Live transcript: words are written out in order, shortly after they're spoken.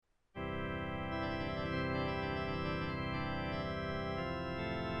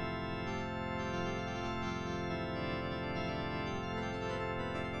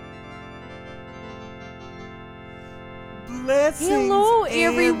Blessings. Hello, and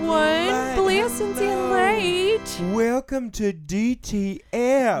everyone. light. Blessings and light. Welcome to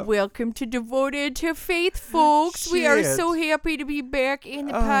DTF. Welcome to Devoted to Faith, folks. We are Shit. so happy to be back in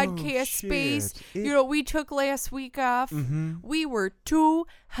the Oh, podcast shit. space. It- You know, we took last week off. We were too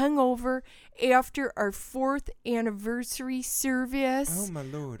hungover after our 4th anniversary service. Oh my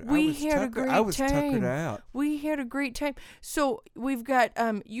Lord! We I was had a great I was time. tuckered out. We had a great time. So we've got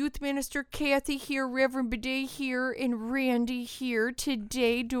Youth Minister Kathy here, Reverend Bidet here, and Randy here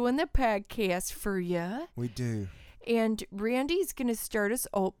today doing the podcast for you. We do. And Randy's going to start us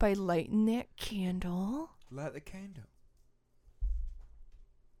out by lighting that candle. Light the candle.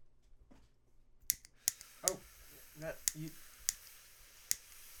 Oh, that you.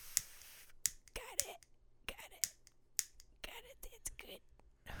 Got it. That's good.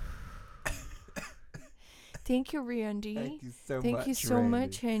 Thank you, Randy. Thank you so Thank much. you so Randy.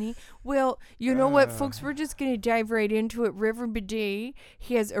 much, honey. Well, you know what, folks? We're just going to dive right into it. Reverend Bidet,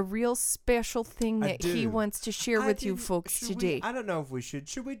 he has a real special thing I that he do. wants to share I with you didn't- folks should today. I don't know if we should.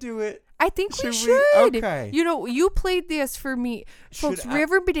 Should we do it? I think we Should we? should. Okay. You know, you played this for me. Should Folks, I-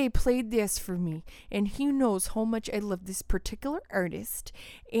 Reverend Bidet played this for me, and he knows how much I love this particular artist.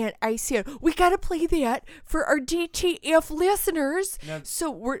 And I said, we got to play that for our DTF listeners. Now-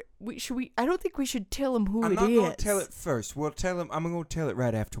 So should we? I don't think we should tell him who I'm it not is. going to tell it first. We'll tell him. I'm going to tell it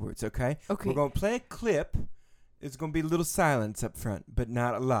right afterwards. Okay. Okay. We're going to play a clip. It's going to be a little silence up front, but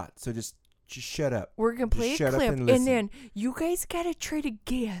not a lot. So just shut up. We're going to play Just a shut up clip, and and listen. then you guys got to try to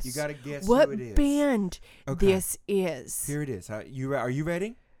guess You got to guess what who it is. band Okay. this is. Here it is. Are you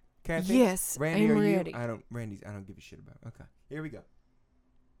ready? Kathy? Yes, Randy, I'm are you? ready. I don't give a shit about. Okay. Here we go.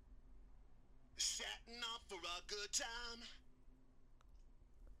 Setting up for a good time.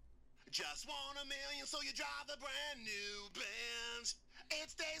 Just want $1 million, so you drive the brand new Benz.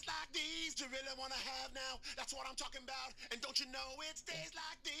 It's days like these you really wanna have now. That's what I'm talking about. And don't you know it's days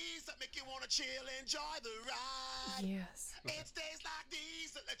like these that make you wanna chill, enjoy the ride. Yes. It's days like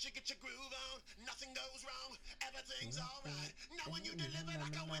these that let you get your groove on. Nothing goes wrong, everything's alright. Now when you deliver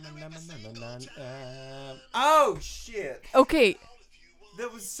like a winner every single time. Oh shit! Okay. That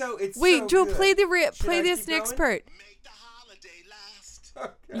was so. It's Wait, so do good. play the Should play I this keep next going? part. Make the holiday last.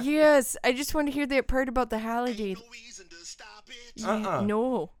 Okay. Yes, I just want to hear that part about the holiday. Ain't no reason to stop it. Yeah,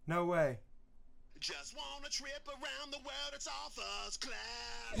 no. No way. Just want a trip around the world, it's all first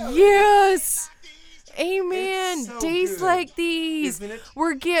class. Yes. Like these, Amen. It's so Days good. like these. Isn't it?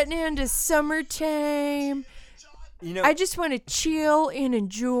 We're getting into summertime. You know, I just want to chill and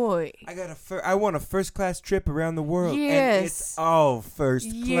enjoy. I want a first class trip around the world. And Yes. it's all first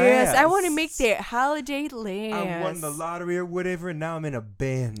class. Yes, I want to make that holiday last. I won the lottery or whatever, and now I'm in a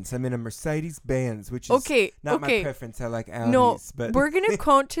Benz. I'm in a Mercedes Benz, which is Okay, not my okay. preference. I like Audis, No, but we're gonna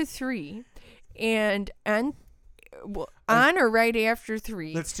count to 3, and on or right after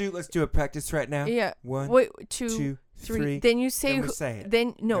 3. let's do a practice right now. Yeah. One, Wait, 2, 2, 3. 3. Then you say Then we who. say it.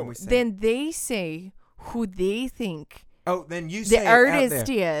 Then no. Then we say Then they say who they think Oh, then you the say artist it out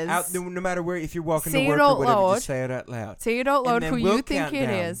there. is. Out, no matter where, if you're walking Say to it work out or whatever, loud. just say it out loud. Say it out loud And then who we'll you think count it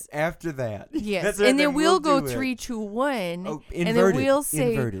down is. After that. Yes, That's right, and then we'll go do it. 3, 2, 1, Oh, and then inverted, we'll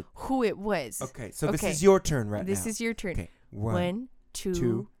say inverted. who it was. Okay, so this Okay. is your turn right now. This is your turn. Okay, 1, 2,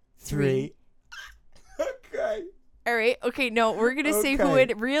 2, 3. Okay. All right. Okay. No, we're gonna say who Okay.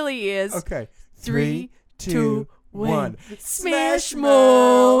 it really is. Okay. 3, 2, 1. Smash Smash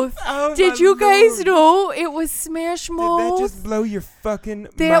Mouth. Oh, Did my you guys Lord. know it was Smash Did Mouth? that just blow your fucking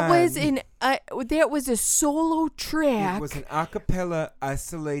That mind? was a solo track. It was an a cappella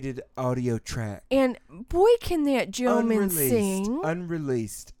isolated audio track. And boy, can that gentleman sing.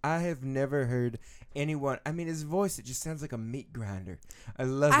 Unreleased. I have never heard anyone. I mean, his voice, it just sounds like a meat grinder. I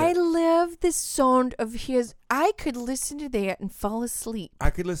love I it. love the sound of his. I could listen to that and fall asleep. I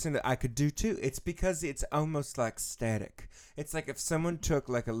could do too. It's because it's almost like static. It's like if someone took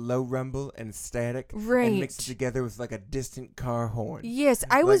like a low rumble and static and mixed it Right. together with like a distant car horn. Yes,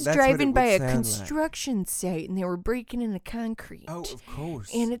 I Like, was that's what driving it by would a sound like. construction site and they were breaking into concrete. Oh, of course.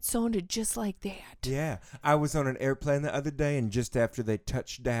 And it sounded just like that. Yeah, I was on an airplane the other day, and just after they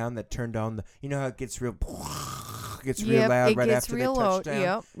touched down, they turned on the. You know how it gets real, gets real Yep, loud it right gets after real they touch loud. down.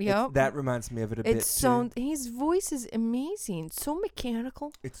 Yep, yep. That reminds me of it a bit It's too. his voice is amazing, so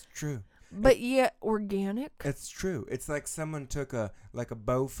mechanical, It's true. but yet organic. It's true. It's like someone took a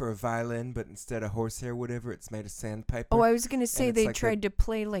bow for a violin, but instead of horsehair, whatever, it's made of sandpaper. Oh, I was gonna say it's they like tried to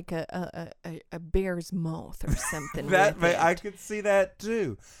play like a bear's mouth or something. that with I it. could see that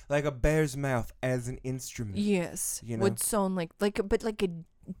too, like a bear's mouth as an instrument. Yes, You know? would sound like a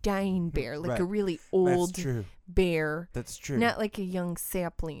dying bear, like a Right. really That's old true. bear. That's true. Not like a young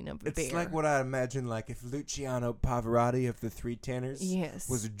sapling of a bear. It's like what I imagine, like if Luciano Pavarotti of the Three Tenors Yes.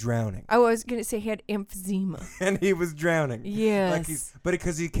 was drowning. I was going to say had emphysema. And he was drowning. Yes. But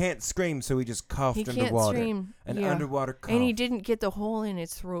because he can't scream, so he just coughed He can't underwater. scream. An Yeah. underwater cough. And he didn't get the hole in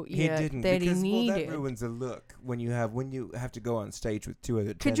his throat He yet didn't that because he well, needed. that ruins the look when you have to go on stage with two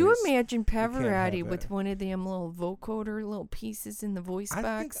other Could tenors. you imagine can't Pavarotti have with that. one of them little vocoder little pieces in the voice I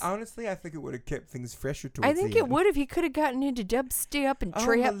think box? honestly, I think it would have kept things fresher towards I think the it end. would if he could have gotten into dubstep and Oh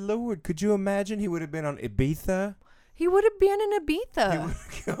trap. my lord! Could you imagine he would have been on Ibiza? He would have been in He Ibiza. would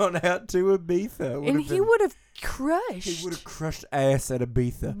have gone out to Ibiza. And he would have crushed. He would have crushed ass at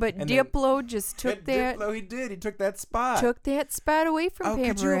Ibiza. But And then- Diplo just took and that Diplo, he did. He took that spot. took that spot away from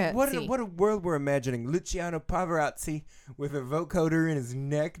could you? Pavarotti. What a world we're imagining. Luciano Pavarotti with a vocoder in his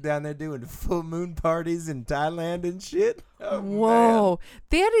neck down there doing full moon parties in Thailand and shit. Oh, Whoa,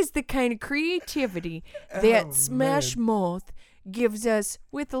 that is the kind of creativity man. that Oh, Smash man. Mouth gives us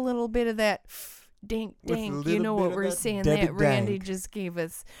with a little bit of that dank With a dank. You little know bit what of we're that saying Debbie that Randy dank. just gave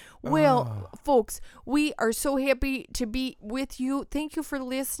us. Well, Oh. folks, we are so happy to be with you. Thank you for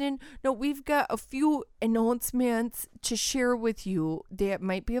listening. No, we've got a few announcements to share with you that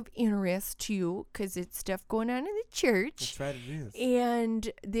might be of interest to you because it's stuff going on in the church. That's right, it is.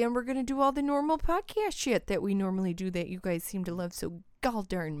 And then we're going to do all the normal podcast shit that we normally do that you guys seem to love so gall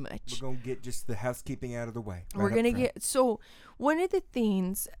darn much. We're going to get just the housekeeping out of the way. We're going to get, so one of the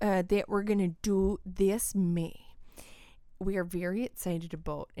things that we're going to do this May, we are very excited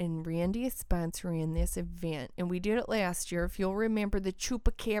about, and Randy is sponsoring this event, and we did it last year. If you'll remember the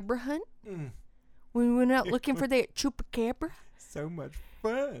Chupacabra hunt, when we went out looking for that Chupacabra. So much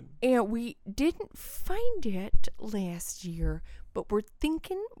fun. And we didn't find it last year, but we're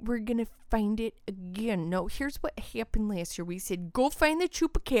thinking we're going to find it again. Now, here's what happened last year. We said, go find the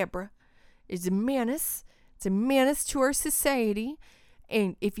Chupacabra. It's a menace. It's a menace to our society.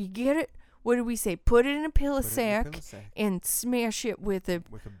 And if you get it, what do we say? Put it in a pillow sack and smash it with a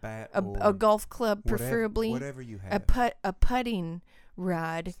bat a golf club, preferably. Whatever you have. A putting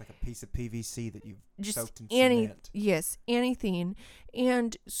rod. It's like a piece of PVC that you've Just soaked in anything. cement. Anything.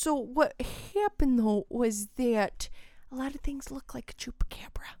 And so what happened though was that a lot of things look like a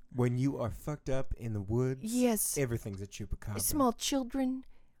chupacabra. When you are fucked up in the woods, Yes. everything's a chupacabra. Small children,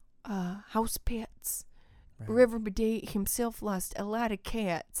 house pets. Right. Reverend Bidet himself lost a lot of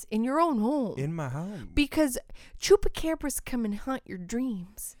cats in your own home. In my home. Because chupacabras come and haunt your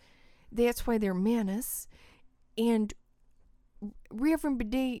dreams. That's why they're menace. And Reverend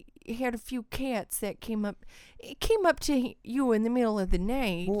Bidet had a few cats that came up to you in the middle of the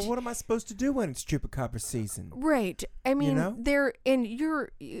night. Well, what am I supposed to do when it's chupacabra season? Right. I mean, know?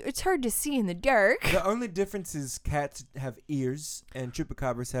 it's hard to see in the dark. The only difference is cats have ears and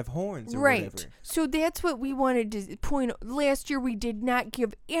chupacabras have horns or Right. whatever. So that's what we wanted to point out. Last year we did not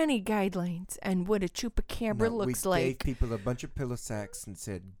give any guidelines on what a chupacabra No, looks we like. gave people a bunch of pillow sacks and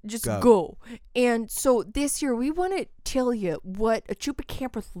said, Just go. go. And so this year we want to tell you what a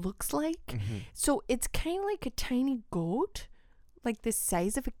chupacabra looks like. Mm-hmm. So it's kind of like a tiny goat, like the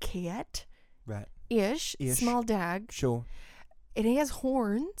size of a cat Right. ish, Ish. small dog. Sure. It has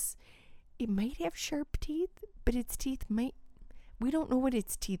horns. It might have sharp teeth, but its teeth might. We don't know what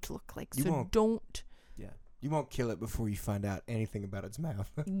its teeth look like, You so won't. don't. Yeah. You won't kill it before you find out anything about its mouth.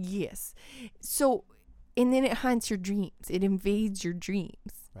 Yes. So, and then it haunts your dreams. It invades your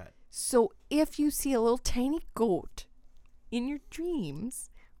dreams. Right. So if you see a little tiny goat in your dreams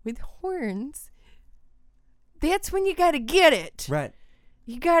with horns, that's when you got to get it. Right.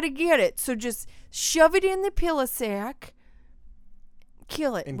 You got to get it. So just shove it in the pillow sack.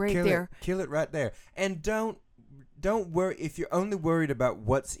 Kill it And right kill there. Kill it right there. And don't worry if you're only worried about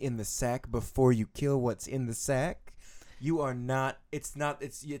what's in the sack before you kill what's in the sack. You are not. It's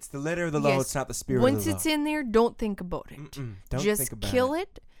the letter of the law. Yes. It's not the spirit Once of the law. it's in there, don't think about it. Don't just think about kill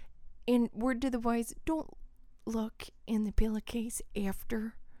it. And word to the wise, don't look in the pillowcase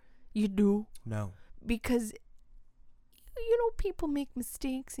after you do. No. Because people make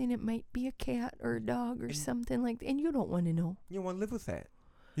mistakes and it might be a cat or a dog or something like that, and you don't want to know. You don't want to live with that.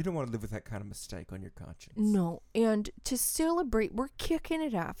 You don't want to live with that kind of mistake on your conscience. No. And to celebrate, we're kicking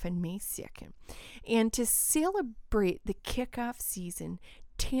it off on May 2nd. And to celebrate the kickoff season,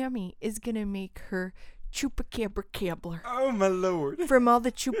 Tammy is going to make her chupacabra cobbler. Oh, my Lord. From all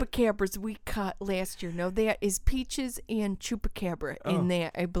the chupacabras we caught last year. Now, that is peaches and chupacabra in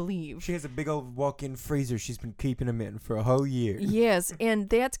that, I believe. She has a big old walk-in freezer she's been keeping them in for a whole year. Yes, and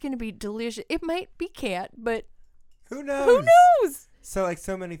that's going to be delicious. It might be cat, but Who knows? who knows? So like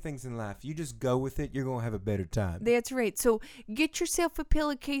so many things in life, you just go with it, you're going to have a better time. That's right. So get yourself a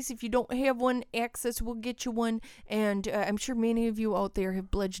pillowcase. If you don't have one, Access will get you one. And I'm sure many of you out there have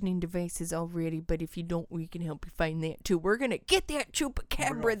bludgeoning devices already. But if you don't, we can help you find that too. We're going to get that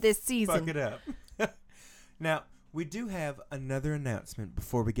chupacabra this season. Fuck it up. Now, we do have another announcement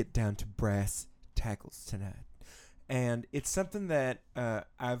before we get down to brass tackles tonight. And it's something that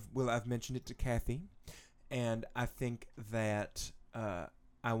I've mentioned it to Kathy. And I think that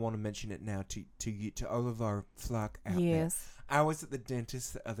I want to mention it now to you, to all of our flock out there. Yes. I was at the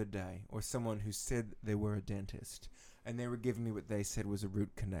dentist the other day, or someone who said they were a dentist, and they were giving me what they said was a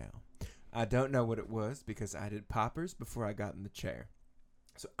root canal. I don't know what it was because I did poppers before I got in the chair.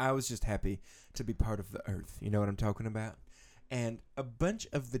 So I was just happy to be part of the earth. You know what I'm talking about? And a bunch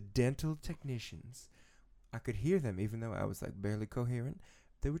of the dental technicians, I could hear them even though I was like barely coherent.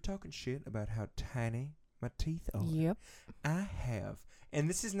 They were talking shit about how tiny my teeth are. Yep. I have. And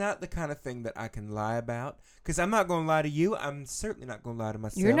this is not the kind of thing that I can lie about. Because I'm not going to lie to you. I'm certainly not going to lie to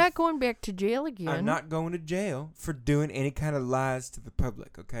myself. You're not going back to jail again. I'm not going to jail for doing any kind of lies to the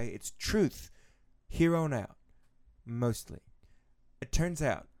public, okay? It's truth here on out. Mostly. It turns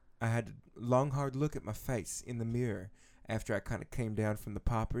out I had a long, hard look at my face in the mirror after I kind of came down from the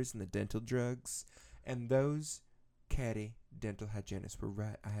poppers and the dental drugs. And those catty dental hygienists were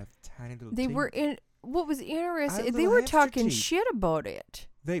right. I have tiny little They teeth. were in. What was interesting, they little were hamster talking teeth. shit about it.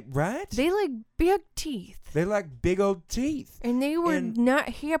 Right? They like big teeth. They like big old teeth. And they were And- not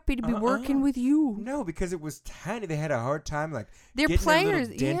happy to be working with you. No, because it was tiny. They had a hard time like They're getting their pliers,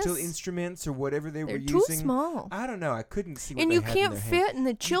 little dental yes. instruments or whatever they They're were too using. small. I don't know. I couldn't see what And they you had can't in their fit hand. in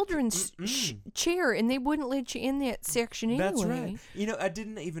the children's Mm-mm. chair, and they wouldn't let you in that section anyway. That's right. You know, it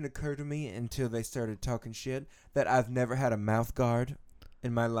didn't even occur to me until they started talking shit that I've never had a mouth guard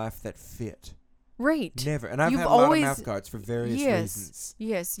in my life that fit. Right. Never. And I've You've had a lot of always- mouth guards for various yes. reasons.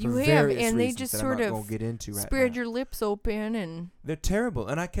 Yes, For you have, various and they reasons just that sort I'm not of gonna get into right spread now. your lips open, and They're terrible.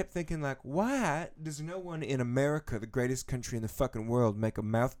 And I kept thinking, like, why does no one in America, the greatest country in the fucking world, make a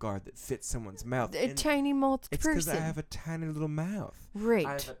mouth guard that fits someone's mouth? a And tiny mouthed it's because person. I have a tiny little mouth. Right.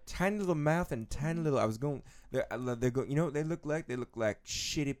 I have a tiny little mouth and tiny little. I was going. They're going. You know what they look like? They look like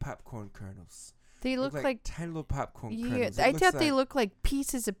shitty popcorn kernels. They look like tiny little popcorn yeah. kernels. It I looks thought they like- look like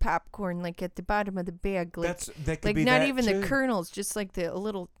pieces of popcorn, like at the bottom of the bag, like that could like be not that even too. the kernels, just like the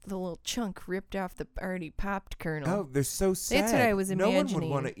little chunk ripped off the already popped kernel. Oh, they're so sad. That's what I was No one would imagining.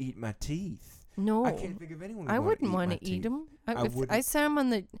 want to eat my teeth. No, I can't think of anyone. I wouldn't want to eat them. I If I wouldn't. saw them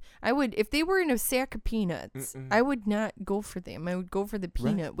on the, I would if they were in a sack of peanuts. Mm-mm. I would not go for them. I would go for the Right.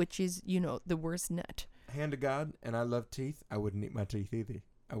 peanut, which is the worst nut. Hand to God, and I love teeth. I wouldn't eat my teeth either.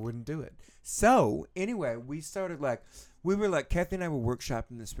 I wouldn't do it. So anyway, we were like, Kathy and I were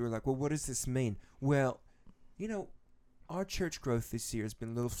workshopping this. We were like, well, what does this mean? Well, our church growth this year has been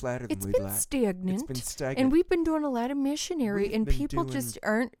a little flatter than It's we'd been like. stagnant. It's been stagnant. And we've been doing a lot of missionary, We've and been people doing- just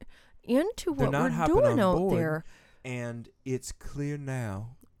aren't into They're what not we're hopping doing on out board. there. And it's clear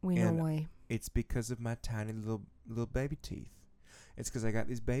now. We know and why. It's because of my tiny little baby teeth. It's because I got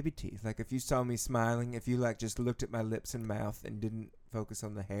these baby teeth. Like if you saw me smiling, if you like just looked at my lips and mouth and didn't focus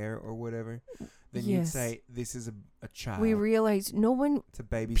on the hair or whatever, then you'd Yes. say this is a child. We realize no one, It's a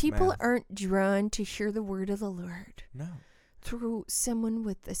baby's people mouth. aren't drawn to hear the word of the Lord No. through someone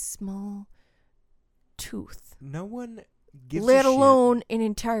with a small tooth, No one gives let a shit. alone an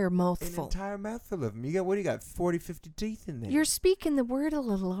entire An mouthful. entire mouthful of them. What do you got? 40, 50 teeth in there. You're speaking the word of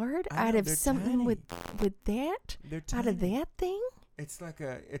the Lord I out know, of they're something tiny. with that, They're out of tiny. that thing. It's like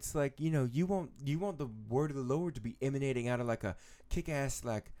you want the word of the Lord to be emanating out of like a kick-ass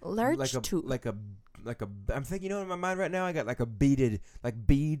Large like a tooth. like a I'm thinking in my mind right now I got like a beaded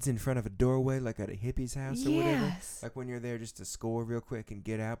beads in front of a doorway like at a hippie's house or whatever. Yes, Like when you're there just to score real quick and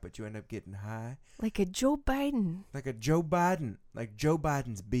get out, but you end up getting high. like a Joe Biden. Like a Joe Biden, like Joe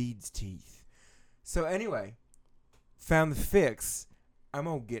Biden's beads teeth. So anyway, found the fix. I'm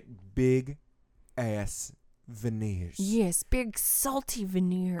gonna get big ass veneers. Yes, big salty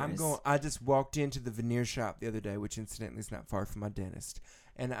veneers. I just walked into the veneer shop the other day, which incidentally is not far from my dentist,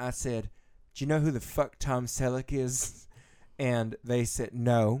 and I said, "Do you know who the fuck Tom Selleck is?" And they said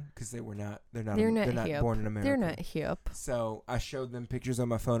no, because they're not hip. born in America. They're not hip. So I showed them pictures on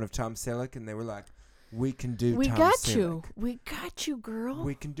my phone of Tom Selleck, and they were like, "We can do We Tom got Selleck. you. We got you, girl.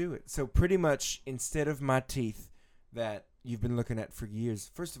 We can do it." So pretty much, instead of my teeth that you've been looking at for years,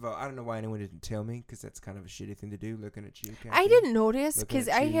 first of all, I don't know why anyone didn't tell me, because that's kind of a shitty thing to do, looking at you, Kathy. I didn't notice Looking because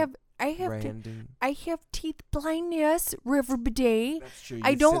at I you, have Randy. I have teeth blindness, Riverbday. That's true.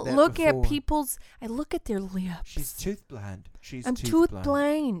 I You've don't said that look before. at people's. I look at their lips. She's tooth blind. I'm tooth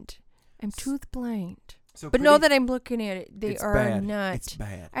blind. I'm tooth blind. So But know that I'm looking at it. They it's are bad. not. It's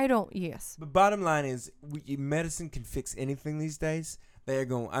bad. I don't. Yes. But bottom line is, medicine can fix anything these days. They're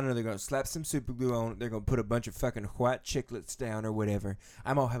going, I don't know, they're going to slap some super glue on it. They're going to put a bunch of fucking white chiclets down or whatever.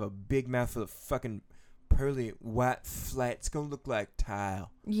 I'm going to have a big mouthful of fucking pearly white flat. It's going to look like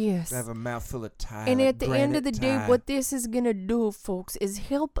tile. Yes. I have a mouthful of tile. And like at the end of the granite day, tile. what this is going to do, folks, is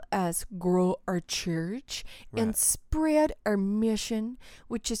help us grow our church and Right. spread our mission,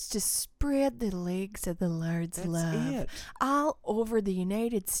 which is to spread the legs of the Lord's That's love it. all over the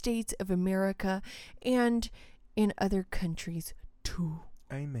United States of America and in other countries too.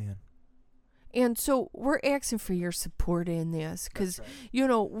 Amen. And so we're asking for your support in this because, That's right. you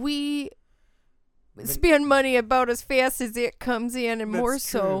know, we But- spend money about as fast as it comes in and more That's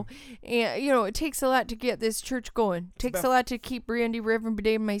so. And, you know, it takes a lot to get this church going. Takes about- a lot to keep Randy, Reverend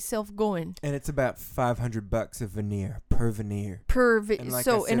Bidet, and myself going. And it's about $500 a veneer per veneer. And like I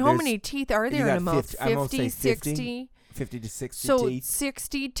so, said, and how there's- many teeth are you there in got a mouth? 50 I'm gonna say 50. 60? 50 to 60 So teeth.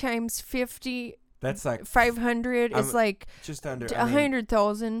 60 times 50, That's like 500 is I'm- like just under.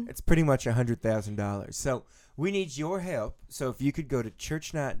 100,000. It's pretty much $100,000. So we need your help. So if you could go to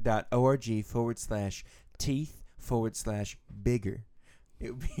churchnight.org/teeth/bigger. It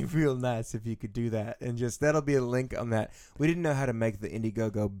would be real nice if you could do that. And just, that'll be a link on that. We didn't know how to make the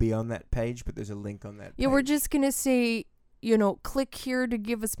Indiegogo be on that page, but there's a link on that Yeah, page. we're just going to say, you know, click here to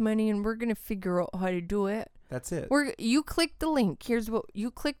give us money and we're going to figure out how to do it. That's it. You click the link. Here's what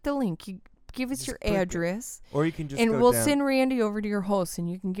you click the link. You give us Just your click it. address, Or you can just and go we'll down. send Randy over to your house, and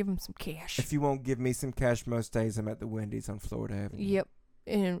you can give him some cash. If you won't give me some cash most days, I'm at the Wendy's on Florida Avenue. Yep,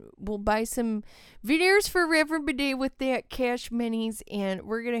 and we'll buy some veneers for Reverend Bidet with that cash monies, and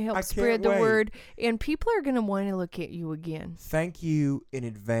we're gonna help I spread can't the wait. word, and people are gonna want to look at you again. Thank you in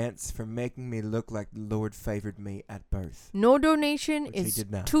advance for making me look like the Lord favored me at birth. No donation Which he is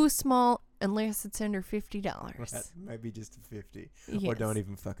did not. too small unless it's under $50. Right, maybe just a 50. Or Yes. don't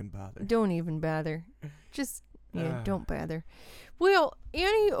even fucking bother. Don't even bother. Just Ah. don't bother. Well,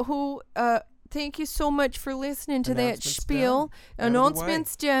 anywho, thank you so much for listening to that Announcements spiel. done. Out of the way.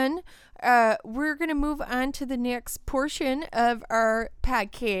 Announcements done. We're gonna move on to the next portion of our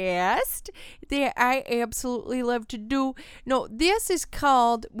podcast that I absolutely love to do. No, this is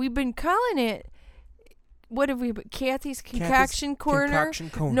called. We've been calling it. What have we? Kathy's Concoction Corner. Concoction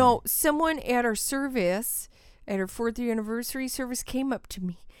Corner. No, someone at our service, at our 4th year anniversary service, came up to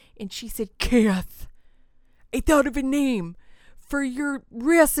me and she said, "Kath, I thought of a name for your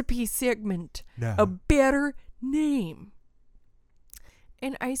recipe segment. No. A better name."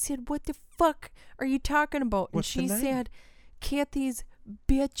 And I said, "What the fuck are you talking about?" What's the and she name? said, "Kathy's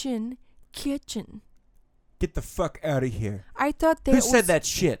Bitchin' Kitchen." Get the fuck out of here. I thought that Who was, said that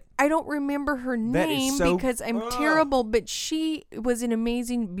shit? I don't remember her That is name so- because I'm Ugh. terrible, but she was an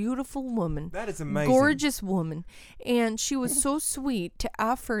amazing, beautiful woman. That is amazing. Gorgeous woman. And she was so sweet to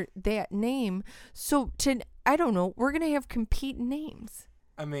offer that name. So I don't know, we're going to have competing names.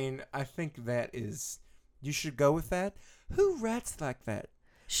 I mean, I think that is. You should go with that. Who writes like that?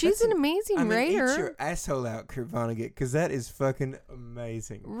 She's That's an amazing I mean, writer. eat your asshole out, Kurt Vonnegut, because that is fucking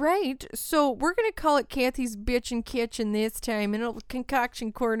amazing. Right. So we're going to call it Kathy's Bitchin' Kitchen this time and a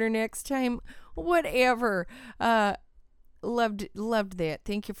Concoction Corner next time. Whatever. Loved that.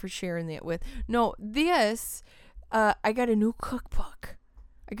 Thank you for sharing that with. No, this, I got a new cookbook.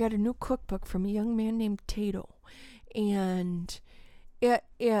 I got a new cookbook from a young man named Tato. And it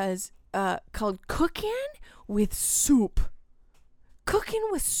is called Cooking with Soup. Cooking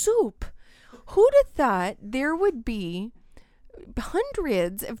with soup. Who'd have thought there would be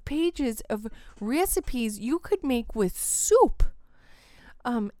hundreds of pages of recipes you could make with soup?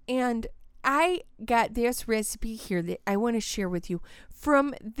 And I got this recipe here that I want to share with you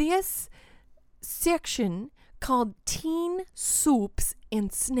from this section called Teen Soups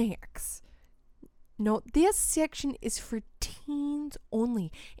and Snacks. No, this section is for teens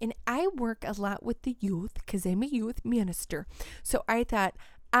only. And I work a lot with the youth because I'm a youth minister. So I thought,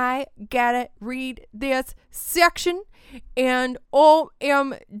 I gotta read this section. And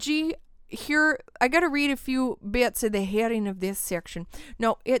OMG, here, I gotta read a few bits of the heading of this section.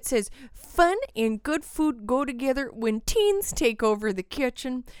 Now, it says, fun and good food go together when teens take over the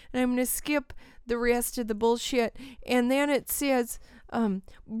kitchen. And I'm gonna skip the rest of the bullshit. And then it says,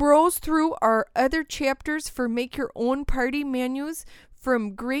 browse through our other chapters for make your own party menus,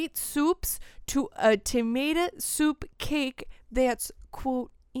 from great soups to a tomato soup cake that's,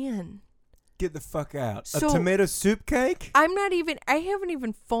 quote, in. Get the fuck out. So- a tomato soup cake? I haven't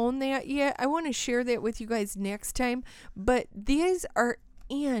even phoned that yet. I want to share that with you guys next time. But these are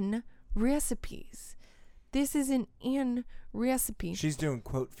in recipes. This is an in recipe. She's doing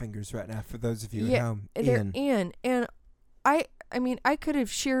quote fingers right now for those of you Yeah, at home. they're in. And I mean, I could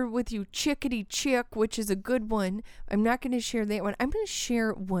have shared with you Chickadee Chick, which is a good one. I'm not going to share that one. I'm going to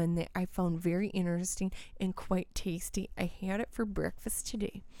share one that I found very interesting and quite tasty. I had it for breakfast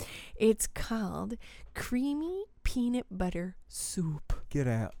today. It's called Creamy Peanut Butter Soup. Get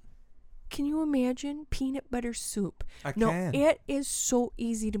out. Can you imagine peanut butter soup? I No, can. it is so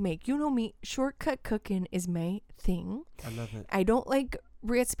easy to make. You know me, shortcut cooking is my thing. I love it. I don't like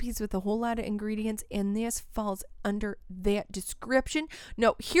recipes with a whole lot of ingredients, and this falls under that description.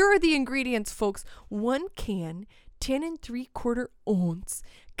 No, here are the ingredients, folks. 1 can, 10 3/4 ounce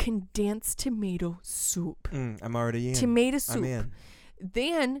condensed tomato soup. I'm already in. Tomato soup. I'm in.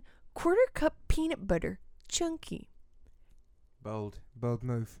 Then 1/4 cup peanut butter, chunky. Bold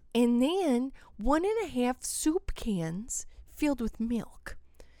move. And then 1.5 soup cans filled with milk.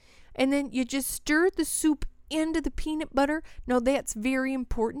 And then you just stir the soup into the peanut butter. Now that's very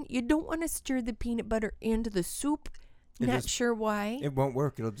important. You don't want to stir the peanut butter into the soup. Not sure why. It won't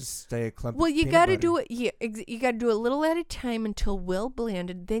work. It'll just stay a clump. Well, of you peanut got to butter. do it. Yeah, you got to do it a little at a time until well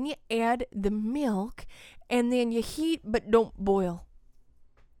blended. Then you add the milk, and then you heat, but don't boil.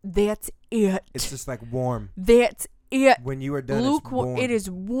 That's it. It's just like warm. That's it. When you are done, Luke, it's warm. it is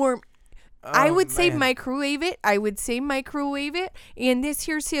warm. I Oh, would say man. microwave it. And this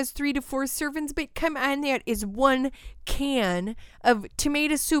here says 3 to 4 servings, but come on, that is 1 can of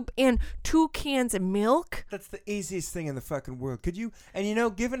tomato soup and 2 cans of milk. That's the easiest thing in the fucking world. Could you? And you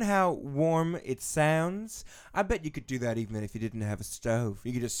know, given how warm it sounds, I bet you could do that even if you didn't have a stove.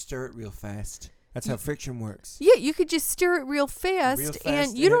 You could just stir it real fast. That's how friction works. Yeah, you could just stir it real fast, fast,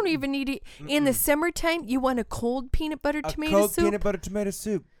 and you don't and- even need it. In the summertime, you want a cold peanut butter A tomato cold soup. peanut butter tomato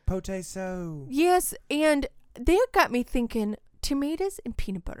soup. Potato. Yes, and that got me thinking, tomatoes and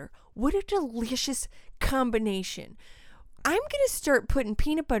peanut butter. What a delicious combination. I'm going to start putting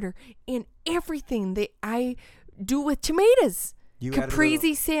peanut butter in everything that I do with tomatoes. You add a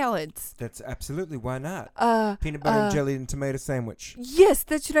Caprese salads. That's absolutely, why not? Uh, Peanut butter and jelly and tomato sandwich. Yes,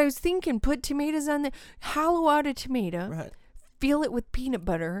 that's what I was thinking. Put tomatoes on the, hollow out a tomato, Right. fill it with peanut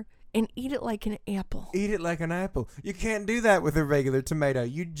butter, and eat it like an apple. Eat it like an apple. You can't do that with a regular tomato.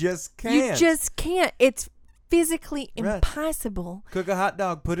 You just can't. You just can't. It's physically Right. impossible. Cook a hot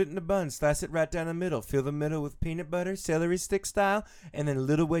dog, put it in a bun, slice it right down the middle, fill the middle with peanut butter, celery stick style, and then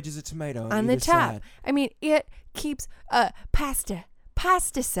little wedges of tomato on The either top. side. I mean, it keeps pasta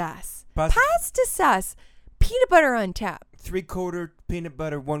sauce, Pasta- pasta sauce, peanut butter on top. 3/4 peanut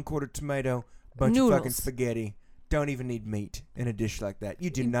butter, 1/4 tomato, bunch of fucking Noodles. spaghetti. Don't even need meat in a dish like that. You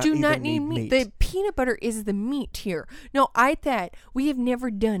do not Do even not need meat. The peanut butter is the meat here. No, I thought we have never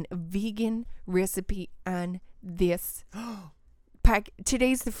done a vegan recipe on this.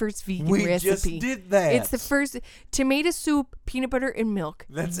 Today's the first vegan We recipe. just did that. It's the first tomato soup, peanut butter, and milk.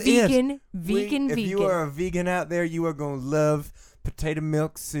 That's vegan, it. Vegan, If vegan. you are a vegan out there, you are going to love potato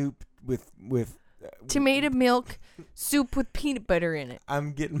milk soup with Tomato milk soup with peanut butter in it.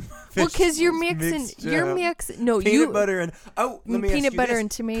 I'm getting Well, because you're vegetables mixing, mixed up. No, peanut you butter and let me ask peanut you butter this.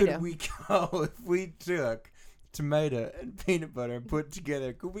 and tomato. Could we call if we took tomato and peanut butter and put it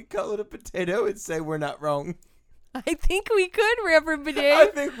together? Could we call it a potato and say we're not wrong? I think we could, Reverend I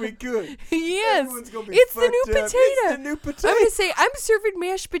Bidet. think we could. Yes, Everyone's gonna be it's the fucked new up. potato. It's the new potato. I'm gonna say I'm serving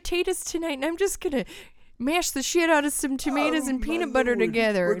mashed potatoes tonight, and I'm just gonna mash the shit out of some tomatoes Oh, and my peanut butter Lord.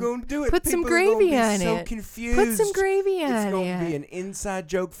 together. We're going to do it. Put some People are gonna gravy be on so it. Confused. Put some gravy on It's going to it. be an inside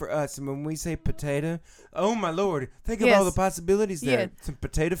joke for us. And when we say potato, oh my Lord, think of all the Yes. possibilities there. Yeah. Some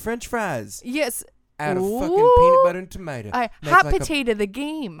potato French fries Yes, out of fucking Ooh. peanut butter and tomato. Make hot like a- potato, the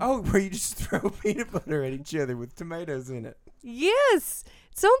game. Oh, where you just throw peanut butter at each other with tomatoes in it. Yes,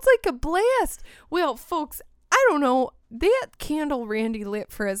 sounds like a blast. Well, folks, I don't know. That candle Randy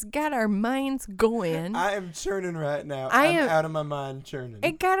lit for us got our minds going. I am churning right now. I I'm am- out of my mind churning.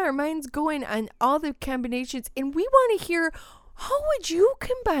 It got our minds going on all the combinations, and we want to hear, how would you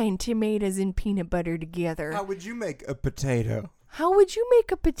combine tomatoes and peanut butter together? How would you make a potato? How would you make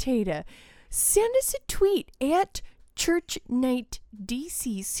a potato? Send us a tweet at Church Night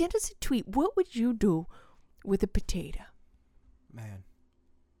DC. Send us a tweet. What would you do with a potato? Man,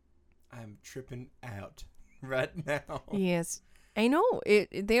 I'm tripping out right now. Yes. I know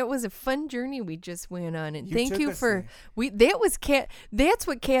that was a fun journey we just went on, and You thank took you us for there. That's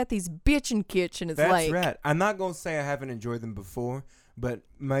what Kathy's bitchin' kitchen is That's like. right. I'm not going to say I haven't enjoyed them before, but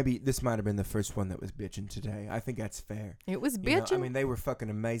maybe this might have been the first one that was bitching today. I think that's fair. It was You know, bitchin'. I mean, they were fucking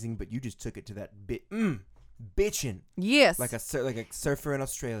amazing, but you just took it to that bitchin'. Yes. Like a surfer in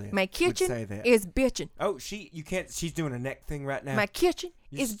Australia. My would kitchen say that. is bitchin'. Oh, you can't. She's doing a neck thing right now. My kitchen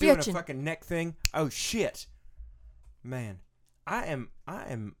You're is doing a bitchin'. fucking neck thing. Oh shit, man. I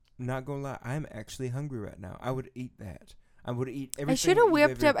am not gonna lie. I am actually hungry right now. I would eat that. I would eat everything. I should have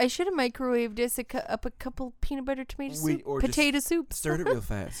whipped up. I should have microwaved this up a couple peanut butter tomato soup, or potato just soup. Stirred it real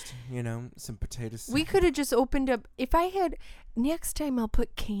fast. You know, some potato soup. We could have just opened up. If I had next time, I'll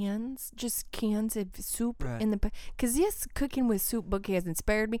put just cans of soup in the. Because this cooking with soup book has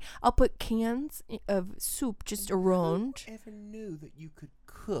inspired me. I'll put cans of soup just around. Who ever knew that you could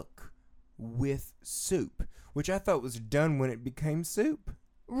cook with soup? Which I thought was done when it became soup.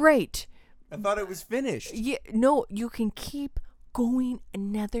 Right. I thought it was finished. Yeah. No, you can keep going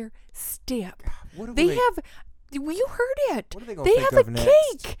another step. What are They have. You heard it. What are they gonna They think have of a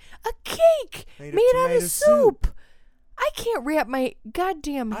next? cake. A cake Made made of out tomato of soup. soup. I can't wrap my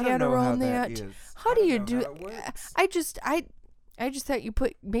goddamn I don't head know around how that. is. How I do don't you know do? how it works. I just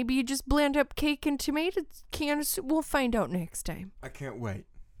thought maybe you just blend up cake and tomato can of soup. We'll find out next time. I can't wait.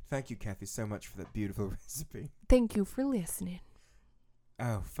 Thank you, Kathy, so much for that beautiful recipe. Thank you for listening.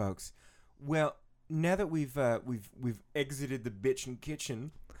 Oh, folks. Well, now that we've exited the bitchin'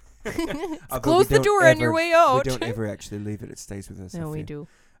 kitchen, Close the door on your way out. We don't ever actually leave it. It stays with us. No, I we feel.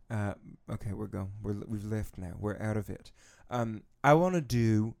 do. Okay, we're gone. We've left now. We're out of it. I want to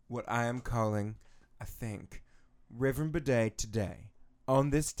do what I am calling, I think, Reverend Bidet Today. On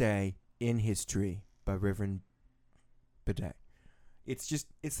this day in history by Reverend Bidet.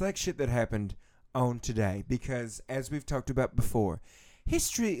 It's like shit that happened on today because, as we've talked about before,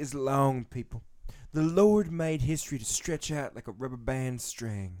 history is long, people. The Lord made history to stretch out like a rubber band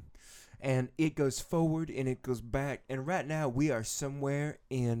string. And it goes forward and it goes back. And right now we are somewhere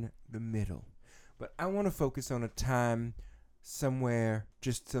in the middle. But I want to focus on a time somewhere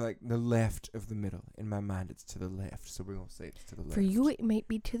just to like the left of the middle. In my mind it's to the left. So we're going to say it's to the left. For you, it might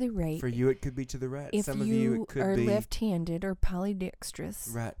be to the right. For you it could be to the right. If Some of you it could are be left-handed or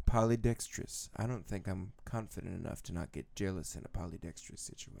polydextrous. right, polydextrous. I don't think I'm confident enough to not get jealous in a polydextrous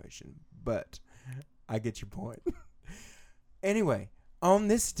situation. But I get your point. Anyway, on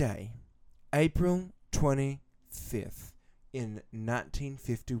this day, April 25th, in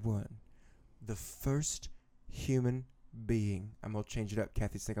 1951, the first human being, I'm going to change it up,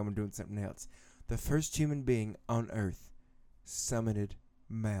 Kathy's think I'm doing something else. The first human being on Earth summited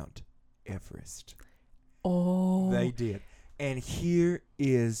Mount Everest. Oh. They did. And here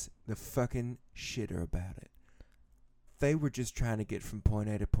is the fucking shitter about it. They were just trying to get from point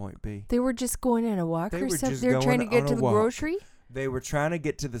A to point B. They were just going on a walk They or were something? just They were trying to going get on to a the walk. grocery? They were trying to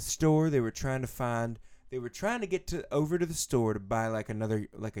get to the store. They were trying to get over to the store to buy like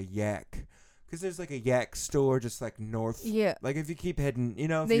a yak. Because there's like a yak store just like north. Yeah. Like if you keep heading,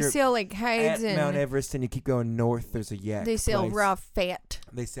 if They you're sell like hides at Mount and Everest and you keep going north, there's a yak they sell place. raw fat.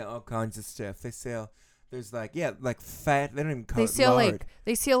 They sell all kinds of stuff. There's like fat. They don't even call They it sell lard.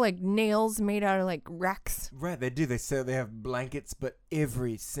 they sell like nails made out of like racks. Right, they do. They have blankets, but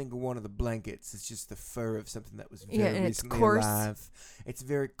every single one of the blankets is just the fur of something that was very and it's recently coarse. alive. It's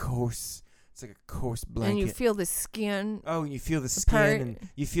very coarse. It's like a coarse blanket. And you feel the skin. Oh, you feel the part. skin, and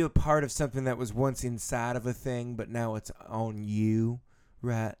you feel part of something that was once inside of a thing, but now it's on you.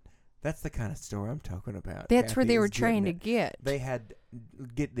 Right? That's the kind of store I'm talking about. That's where Kathy they is were getting trying to it. get. They had,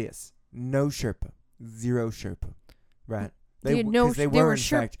 get this, no Sherpa, zero Sherpa. Right? They had no. 'cause They were were in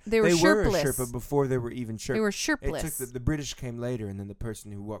fact, They were a shirtless. Sherpa before they were even Sherpa. They were It shirtless. took the British came later, and then the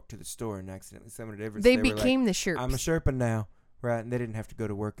person who walked to the store and accidentally summoned Everest. They were like, became the Sherpas. I'm a Sherpa now, right? And they didn't have to go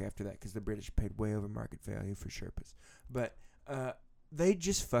to work after that because the British paid way over market value for Sherpas. But they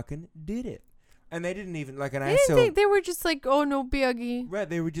just fucking did it, and they didn't even like an They didn't think- they were just like, oh no, biggie. Right?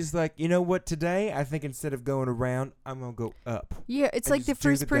 They were just like, you know what? Today, I think instead of going around, I'm gonna go up. Yeah, it's And like the just do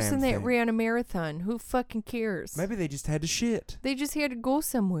first the person damn that thing. ran a marathon. Who fucking cares? Maybe they just had to shit. They just had to go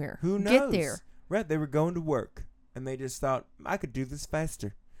somewhere. Who knows? Get there. Right? They were going to work, and they just thought, I could do this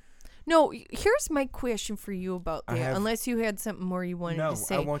faster. No, here's my question for you about I that. have- Unless you had something more you wanted No, to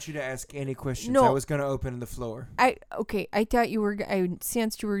say. I want you to ask any questions. No. I was going to open the floor. I thought you were. I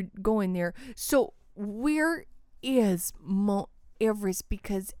sensed you were going there. So where is Mount Everest?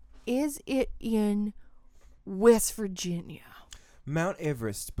 Because is it in West Virginia? Mount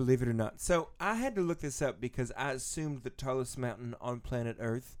Everest, believe it or not. So I had to look this up because I assumed the tallest mountain on planet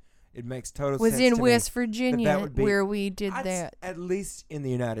Earth. It makes total Was sense in to West me Virginia would be- where we did I'd that. at least in the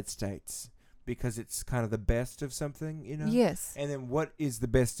United States, because it's kind of the best of something, Yes. And then what is the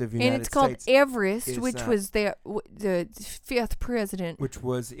best of United And it's called States? Everest, is, which was the fifth president. Which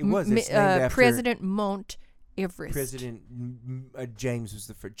was it was it's named after President Mount Everest. President James was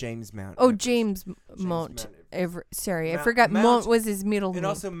the first. James Mount. Oh, Everest. James Mount Mount. Sorry, I Mount- forgot Mount- Mount was his middle name. And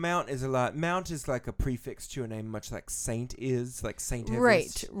also Mount is a lot. Mount is like a prefix to a name, much like Saint is, like Saint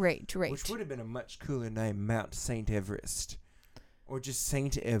Everest. Right. Which would have been a much cooler name, Mount Saint Everest. Or just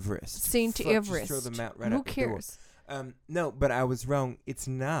Saint Everest. Saint Fuck, Everest. Just throw the Mount right Who out the door. cares? No, but I was wrong. It's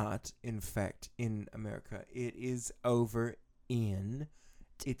not, in fact, in America. It is over in.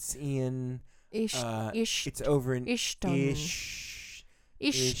 It's in. It's over in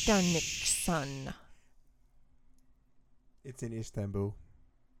Ishtanikson. It's in Istanbul,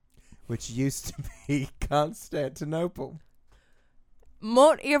 which used to be Constantinople.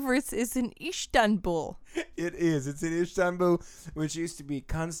 Mount Everest is in Istanbul. It is. It's in Istanbul, which used to be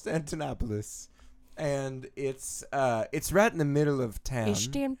Constantinopolis, and it's right in the middle of town.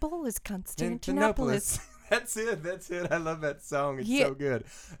 Istanbul is Constantinopolis. That's it. I love that song. It's Yeah. so good.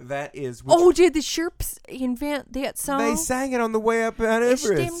 That is. Oh, did the Sherps invent that song? They sang it on the way up Mount Everest.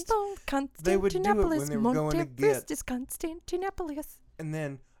 Istanbul, They would do it when Constantinopolis. they were Mount going to Everest get- is Constantinopolis. And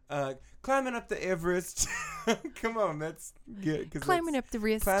then climbing up the Everest. Come on, that's good. Climbing up the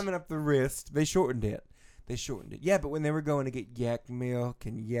wrist. Climbing up the wrist. They shortened it. Yeah, but when they were going to get yak milk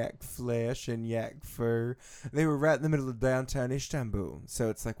and yak flesh and yak fur, they were right in the middle of downtown Istanbul. So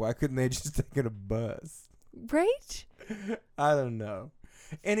it's like, why couldn't they just take a bus? Right? I don't know.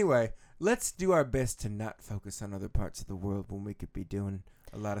 Anyway, let's do our best to not focus on other parts of the world when we could be doing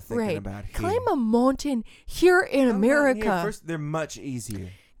a lot of thinking Right. about here. Climb a mountain here in Come down America. here. First, they're much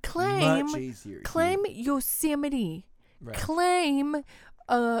easier. Climb Much easier. Climb here. Yosemite. Right. Climb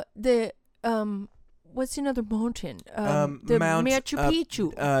the what's another mountain? The Mount Machu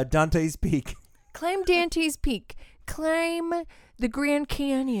Picchu. Dante's Peak. Climb Dante's Peak. Climb the Grand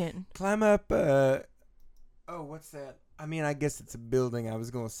Canyon. Climb up. What's that? I mean, I guess it's a building. I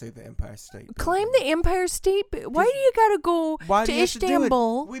was going to say the Empire State Building. Climb the Empire State. Why do you gotta go Why to do you have to do it?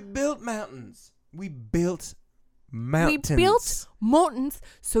 Istanbul? We built mountains. We built mountains. We built mountains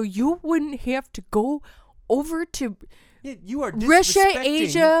so you wouldn't have to go over to Yeah, you are Russia, disrespecting-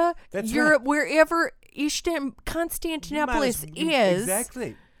 Asia, That's Europe, right. wherever You Constantinopolis might is.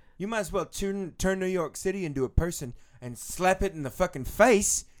 Exactly. You might as well turn New York City into a person and slap it in the fucking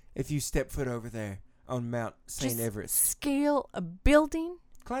face if you step foot over there on Mount St. Just Everest. scale a building.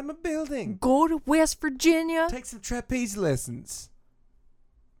 Climb a building. Go to West Virginia. Take some trapeze lessons.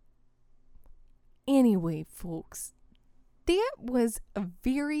 Anyway, folks, that was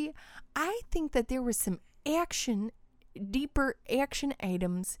I think that there was some deeper action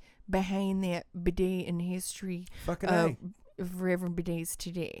items behind that bidet in history Fucking of A. Reverend Bidets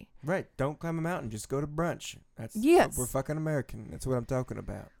today. Right. Don't climb a mountain. Just go to brunch. Yes. We're fucking American. That's what I'm talking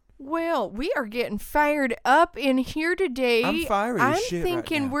about. Well, we are getting fired up in here today. I'm fiery as I'm shit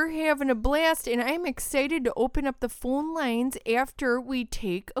thinking right now. we're having a blast, and I'm excited to open up the phone lines after we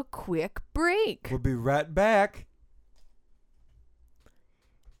take a quick break. We'll be right back.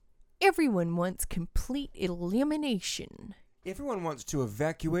 Everyone wants complete elimination. Everyone wants to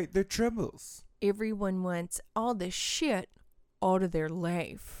evacuate their troubles. Everyone wants all the shit out of their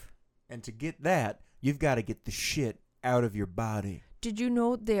life. And to get that, you've got to get the shit out of your body. Did you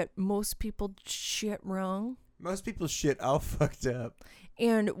know that most people shit wrong? Most people shit all fucked up.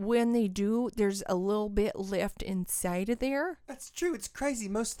 And when they do, there's a little bit left inside of there. That's true. It's crazy.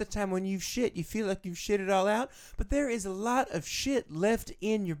 Most of the time when you shit, you feel like you've shit it all out. But there is a lot of shit left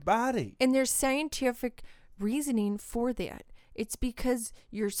in your body. And there's scientific reasoning for that. It's because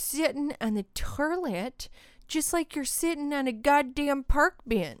you're sitting on the toilet just like you're sitting on a goddamn park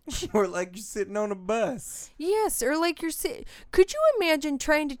bench. Or like you're sitting on a bus. Yes, or like you're sitting. Could you imagine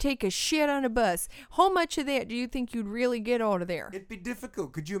trying to take a shit on a bus? How much of that do you think you'd really get out of there? It'd be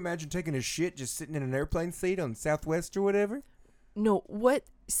difficult. Could you imagine taking a shit just sitting in an airplane seat on Southwest or whatever? No, what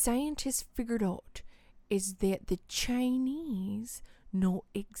scientists figured out is that the Chinese know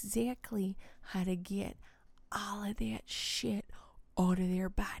exactly how to get all of that shit out of their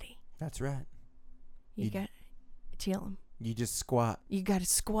body. That's right. You got tell them. You just squat. You got to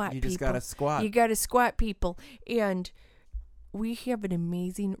squat. You people. just gotta squat. You got to squat, people. And we have an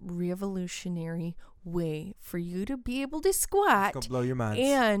amazing revolutionary way for you to be able to squat It's gonna blow your minds.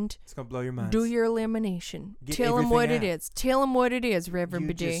 and It's gonna blow your minds. do your elimination. Get Tell them what everything it out. is. Tell them what it is, Reverend You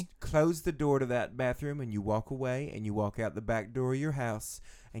Bidet. just close the door to that bathroom and you walk away and you walk out the back door of your house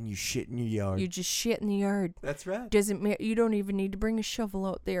and you shit in your yard. You just shit in the yard. That's right. Doesn't matter. You don't even need to bring a shovel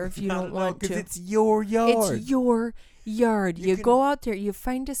out there if you Not don't at all, want 'cause to. it's your yard. It's your yard. You You can- go out there. You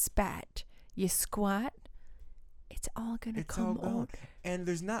find a spot. You squat. It's all gonna It's all come gone. out. And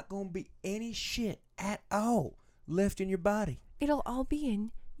there's not gonna be any shit at all left in your body. It'll all be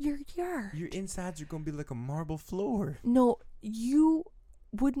in your yard. Your insides are gonna be like a marble floor. No, you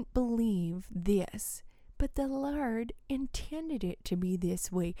wouldn't believe this, but the Lord intended it to be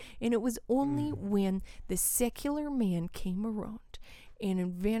this way. And it was only when the secular man came around and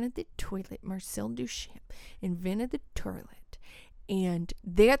invented the toilet, Marcel Duchamp invented the toilet. And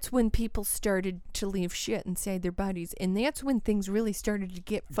that's when people started to leave shit inside their bodies. And that's when things really started to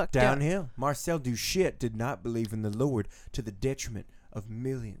get fucked up. Downhill. Marcel Duchamp did not believe in the Lord to the detriment of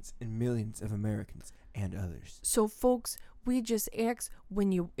millions and millions of Americans and others. So, folks, we just ask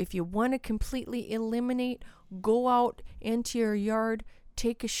if you want to completely eliminate, go out into your yard,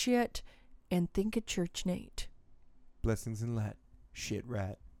 take a shit, and think of church night. Blessings in Latin. Shit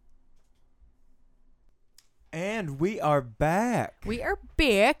right. And we are back. We are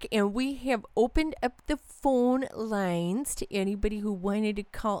back, and we have opened up the phone lines to anybody who wanted to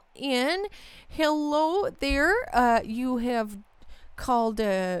call in. Hello there. You have called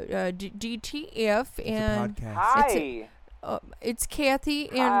DTF, and Podcast. Hi. it's Kathy.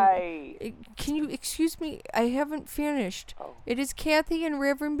 And Hi. can you excuse me? I haven't finished. Oh. It is Kathy and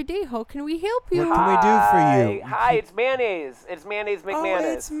Reverend Bidet. How can we help you? What can we do for you? Hi, it's Mayonnaise. It's Mayonnaise Oh,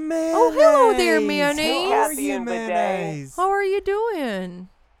 McManus. it's Mayonnaise. Oh, hello there, Mayonnaise. How are Kathy you, and Bidet. Mayonnaise? How are you doing?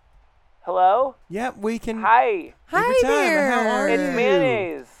 Hello? Yep, we can. Hi. Hi Every time, there. how are It's you?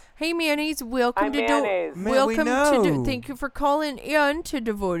 Mayonnaise. Hey, Mayonnaise, welcome I'm to Mayonnaise. Man, we welcome know. thank you for calling in to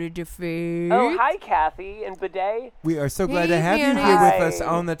Devoted to Faith. Oh, hi, Kathy and Bidet. We are so glad Hey, to have you here Mayonnaise. with us Hi.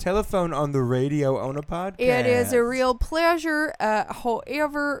 on the telephone, on the radio, on a podcast. It is a real pleasure.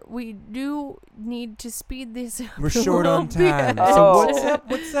 However, we do need to speed this up. We're a short little on time. bit. So Oh. what's up?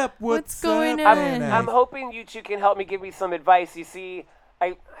 What's up? What's going up, on? Mayonnaise? I'm hoping you two can help me, give me some advice. You see,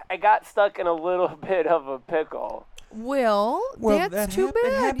 I got stuck in a little bit of a pickle. Well, Well, that's that too hap- it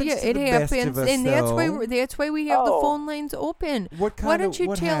bad. happens Yeah, to it the best of happens, us, and that's why though. we have the Oh. phone lines open. What kind Why don't you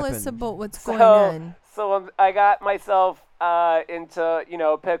what tell us happened? about what's So, going on? I got myself into,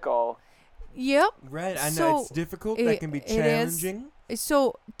 a pickle. Yep. Right, I know So, it's difficult. it- That can be it is. challenging.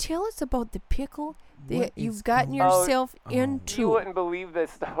 So tell us about the pickle that What you've is gotten going- yourself Oh. You into. wouldn't believe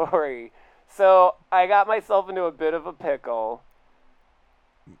this story. So I got myself into a bit of a pickle.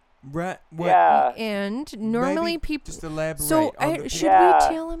 Right. What? Yeah. And normally Maybe people. Just elaborate. So on the should Yeah.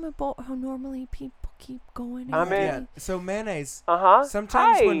 we tell him about how normally people keep going? I'm and in- getting- So mayonnaise. Uh-huh.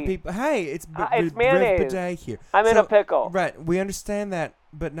 Sometimes Hi. when people, hey, it's It's Rev mayonnaise. Bidet here. I'm in So- a pickle. Right, we understand that,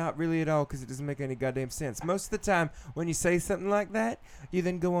 but not really at all because it doesn't make any goddamn sense. Most of the time, when you say something like that, you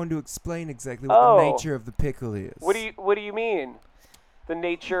then go on to explain exactly what the Oh. nature of the pickle is. What do you mean? The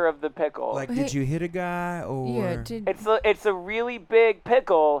nature of the pickle. Like, Hey- did you hit a guy or? Yeah. It's a really big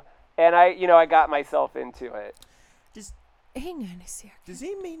pickle, and I got myself into it. Hang on a sec. Does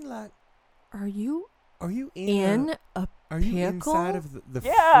he mean like? Are you Are you in a Are you pickle? inside of the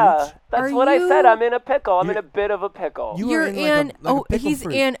Yeah, fruit? that's Are what I said. you- I'm in a pickle. I'm in You're- a bit of a pickle. You You're are in like a pickle he's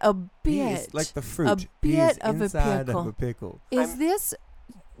fruit. in a He bit. is like the fruit. He bit is of a inside pickle. of a pickle. Is I'm- this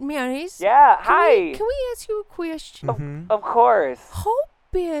mayonnaise? Yeah. Can Hi. can we ask you a question? Mhm. Of course. How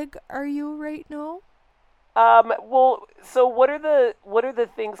big are you right now? Well, so what are the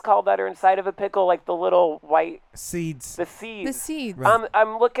things called that are inside of a pickle, like the little white, Seeds. the seeds? The seeds. Right.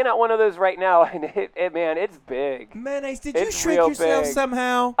 I'm looking at one of those right now, and man, it's big. Mayonnaise, did you It's shrink real yourself big.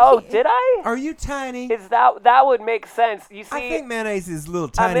 somehow? Oh, did I? Are you tiny? Is that would make sense? You see, I think mayonnaise is a little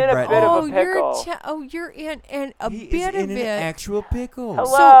I'm tiny in a right bit now. of a pickle. You're in a He bit is of in it. an actual pickle.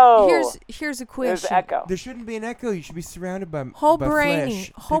 Hello. So here's a question. there's echo. There shouldn't be an echo. You should be surrounded by How by brainy?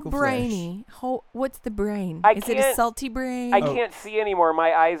 flesh, How pickle brainy? How what's the brain? I Is it a can't- salty brain? I Oh. can't see anymore.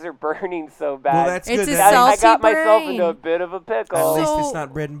 My eyes are burning so bad. Well, that's It's good. a That I means got salty myself brain. into a bit of a at pickle. least So- it's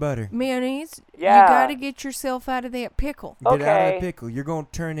not bread and butter. Mayonnaise. Yeah. You gotta get yourself out of that pickle. Get out of Okay. the pickle. You're gonna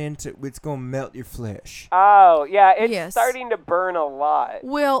turn into. It's gonna melt your flesh. Oh, yeah, it's Yes. starting to burn a lot.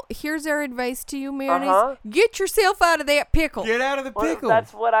 Well, here's our advice to you, mayonnaise. Uh-huh. Get yourself out of that pickle. Get out of the Well, pickle.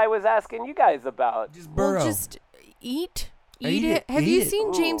 that's what I was asking you guys about. Just Well, burrow. just eat. Eat Eat it, it. Have eat you it.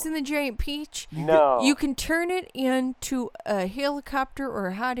 seen James Ooh. and the Giant Peach? No. You can turn it into a helicopter or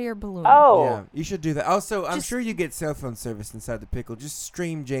a hot air balloon. Oh. Yeah, you should do that. Also, I'm Just- sure you get cell phone service inside the pickle. Just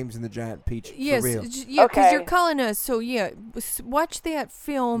stream James and the Giant Peach Yes, for real. yeah, because you're Okay. calling us. So yeah, watch that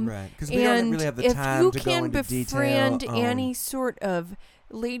film. Right, because we don't And really have the if time you to go can into detail befriend on any sort of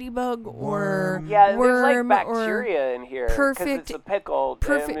ladybug or Worm. Yeah, worm there's like or bacteria in here. 'cause perfect- it's a pickle.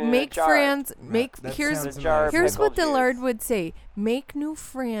 perfect, in a make jar. friends. Right, Make that here's sounds A jar of amazing. here's pickle what the juice. Lord would say: make new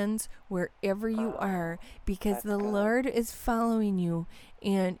friends wherever you are, because that's the good. Lord is following you,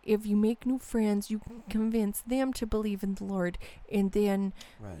 And if you make new friends, you can convince them to believe in the Lord, and then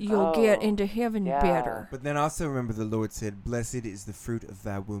Right. you'll get Oh, into heaven yeah. better. But then also remember the Lord said, "Blessed is the fruit of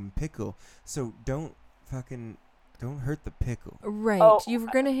thy womb, pickle." So don't hurt the pickle. Right. Oh, You're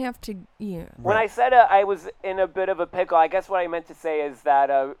going to have to, yeah. When I said I was in a bit of a pickle, I guess what I meant to say is that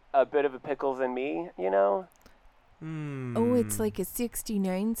a bit of a pickle's in me, you know? Oh, it's like a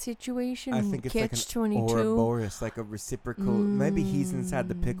 69 situation? I think it's like Catch an 22? Ouroboros, like a reciprocal. Maybe he's inside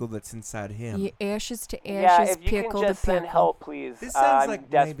the pickle that's inside him. Yeah, ashes to Yeah, ashes, if you pickle can just to pickle. send help, please. This sounds I'm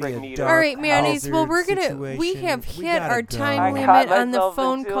like desperate maybe a need dark All right, Mayonnaise. hazard Well, we situation. have We hit gotta our go. time I limit got on the myself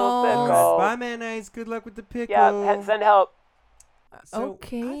phone into a calls. pickle. Bye, mayonnaise. Good luck with the pickle. Yeah, send help. So,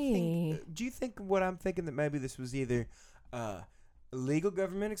 Okay. do you think what I'm thinking that maybe this was either a legal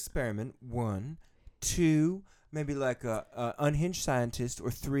government experiment, 1, 2, maybe like a unhinged scientist, or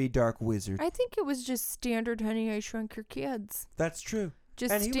 3, dark wizard? I think it was just standard Honey, I Shrunk Your Kids. That's true.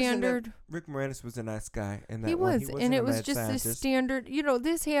 Just And he was in that- standard. Rick Moranis was a nice guy in that He one. was, He wasn't and a it was mad just scientist. a standard.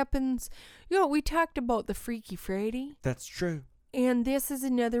 This happens. We talked about the Freaky Friday, That's true. and this is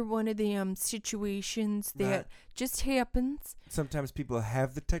another one of them situations that Right. just happens. Sometimes people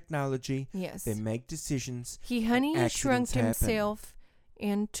have the technology. Yes. They make decisions. He Honey, he shrunk accidents happen. himself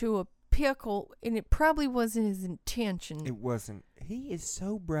into a pickle, and it probably wasn't his intention. It wasn't. He is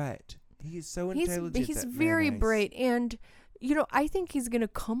so bright. He is so He's intelligent. he's that very mayonnaise. bright, and I think he's gonna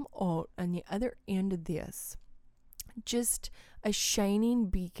come out on the other end of this, just a shining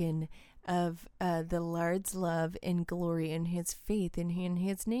beacon of the Lord's love and glory and his faith in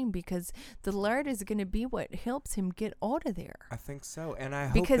his name, because the Lord is gonna be what helps him get out of there. I think so, and I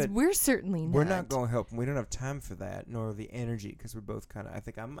hope Because that we're certainly not. we're not going to help him. We don't have time for that, nor the energy, because we're both kind of. I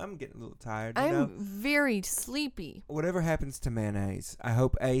think I'm getting a little tired. You know? I'm very sleepy. Whatever happens to mayonnaise, I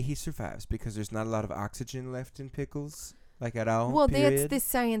hope he survives, because there's not a lot of oxygen left in pickles, like at all. Well, period. that's the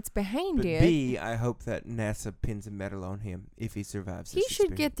science behind But it. B, I hope that NASA pins a medal on him if he survives. He this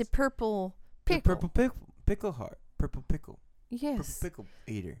should get the experience. purple The pickle. purple pickle heart, purple pickle Yes. pickle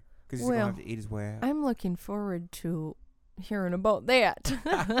eater, because he's Well, gonna have to eat his way out. I'm looking forward to hearing about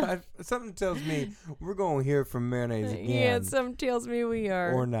that. Something tells me we're gonna hear from mayonnaise again. Yeah, some tells me we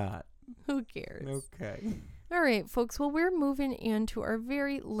are. or not. Who cares? Okay. All right, folks. Well, we're moving into our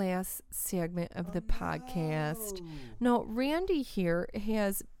very last segment of the podcast. Now, Randy here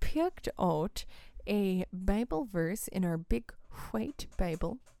has picked out a Bible verse in our big white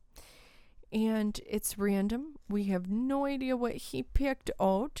Bible, and it's random. We have no idea what he picked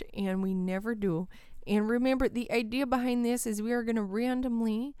out, and we never do. And remember, the idea behind this is we are going to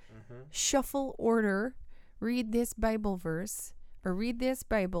randomly shuffle order, read this Bible verse, or read this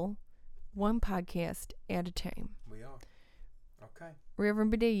Bible one podcast at a time. We are. Okay.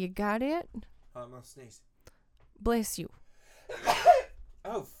 Reverend Bidet, you got it? I'm gonna sneeze. Bless you.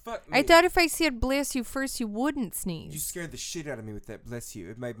 Oh, fuck me. I thought if I said bless you first, you wouldn't You sneeze. scared the shit out of me with that bless you.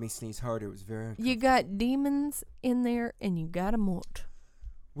 It made me sneeze harder. It was very uncomfortable. You got demons in there, and you got 'em out.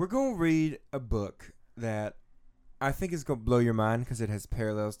 We're going to read a book that I think is going to blow your mind, because it has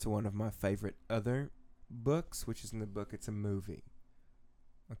parallels to one of my favorite other books, which is in the book. It's a movie.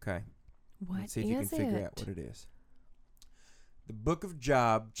 Okay. What Let's see if you can is figure it? out what it is. The Book of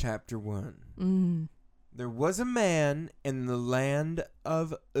Job, Chapter 1. There was a man in the land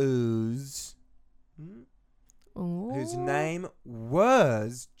of Uz, whose Oh. name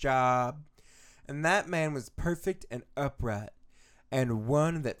was Job, and that man was perfect and upright, and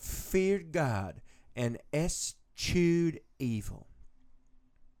one that feared God and eschewed evil.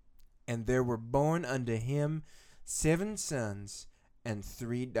 And there were born unto him 7 sons and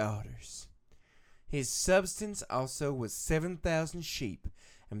 3 daughters. His substance also was 7,000 sheep,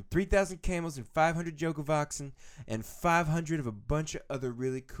 and 3,000 camels, and 500 yoke of oxen, and 500 of a bunch of other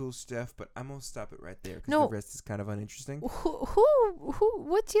really cool stuff. But I'm gonna stop it right there, because No. the rest is kind of uninteresting.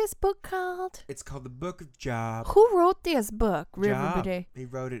 What's this book called? It's called the Book of Job. Who wrote this book, Reverend Job. Bidet? He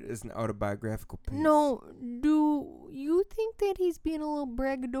wrote it as an autobiographical piece. No, do you think that he's being a little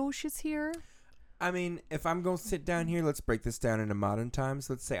braggadocious here? I mean, if I'm gonna sit down here, let's break this down into modern times.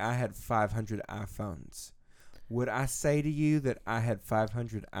 Let's say I had 500 iPhones. Would I say to you that I had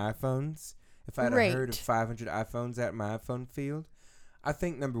 500 iPhones if I had a herd of 500 iPhones out in my iPhone field? I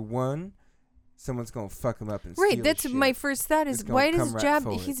think, number one, someone's going to fuck him up and steal Right, his that's shit. my first thought is, It's gonna why does come right Job,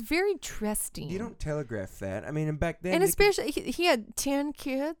 forward. he's very trusting. You don't telegraph that. I mean, and back then... and you could- especially, he had 10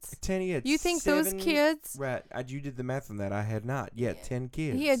 kids. 10, he had You think 7, those kids... Right, you did the math on that. I had not. Yeah, 10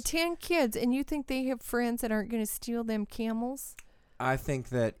 kids. He had 10 kids, and you think they have friends that aren't going to steal them camels? I think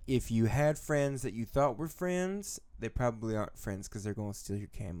that if you had friends that you thought were friends, they probably aren't friends, because they're going to steal your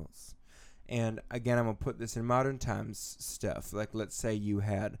camels. And again, I'm going to put this in modern times stuff. Like, let's say you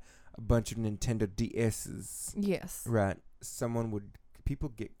had a bunch of Nintendo DSs. Yes. Right. People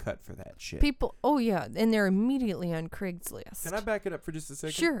get cut for that shit. People, oh yeah, and they're immediately on Craigslist. Can I back it up for just a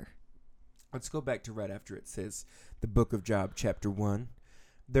second? Sure. Let's go back to right after it says the Book of Job, chapter 1.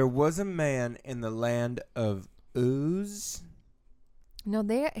 There was a man in the land of Uz. No,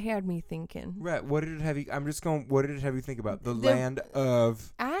 that had me thinking. Right. What did it have you? What did it have you think about? The land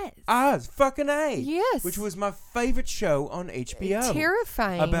of Oz. Oz. Fucking A. Yes. Which was my favorite show on HBO.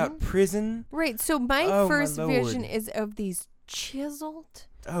 Terrifying. About prison. Right. So my Oh, my first vision Lord. is of these chiseled,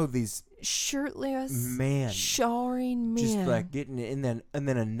 These shirtless, man. showering men. Just like getting it, and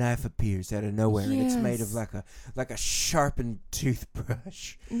then a knife appears out of nowhere, and it's made of Yes. like a sharpened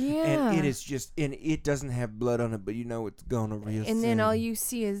toothbrush. Yeah. And it is just, and it doesn't have blood on it, but you know it's gonna real And then all soon. you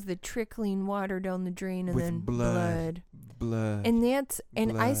see is the trickling water down the drain, and With then blood. Blood. And I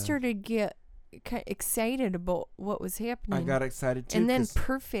Blood. started to get excited about what was happening. I got excited too. And then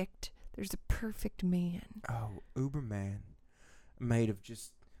 'cause- there's a perfect man. Uberman, made of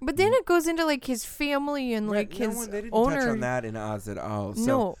just. But then it goes into like his family and like no his one, they didn't owner. touch on that in Oz at all. So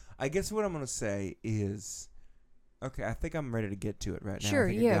No. I guess what I'm gonna say is, okay, I think I'm ready to get to it right now. I Sure,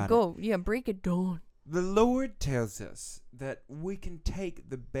 think I yeah, got it. go. Yeah, break it down. The Lord tells us that we can take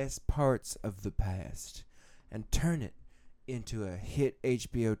the best parts of the past and turn it into a hit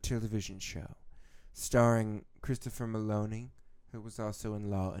HBO television show starring Christopher Maloney, who was also in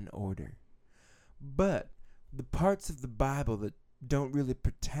Law and Order. But the parts of the Bible that don't really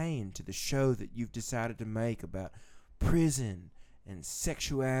pertain to the show that you've decided to make about prison and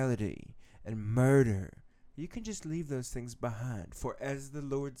sexuality and murder, you can just leave those things behind. For as the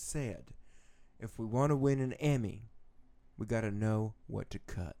Lord said, if we want to win an Emmy, we got to know what to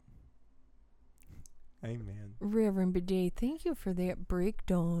cut. Amen. Reverend Bidet, thank you for that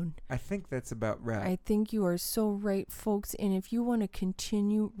breakdown. I think that's about right. I think you are so right, folks. And if you want to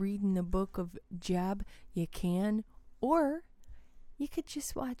continue reading the book of Job, you can. Or you could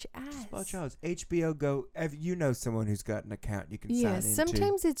just watch Oz. Just watch Oz. HBO Go. If you know someone who's got an account you can sign Yeah, into.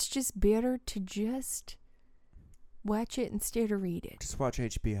 sometimes it's just better to just watch it instead of read it. Just watch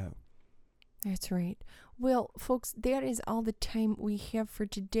HBO. That's right. Well, folks, that is all the time we have for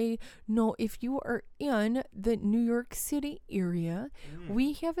today. No, if you are in the New York City area,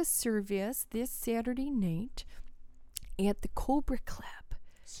 we have a service this Saturday night at the Cobra Club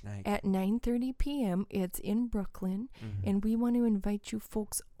Snake. at 9:30 p.m. It's in Brooklyn, and we want to invite you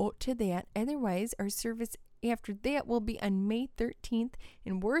folks out to that. Otherwise, our service after that will be on May 13th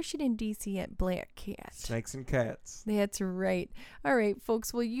in Washington, D.C. at Black Cat. Snakes and cats. That's right. All right,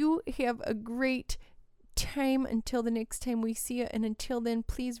 folks. Well, you have a great time until the next time we see you. And until then,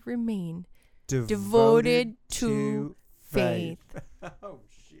 please remain devoted to faith. Oh,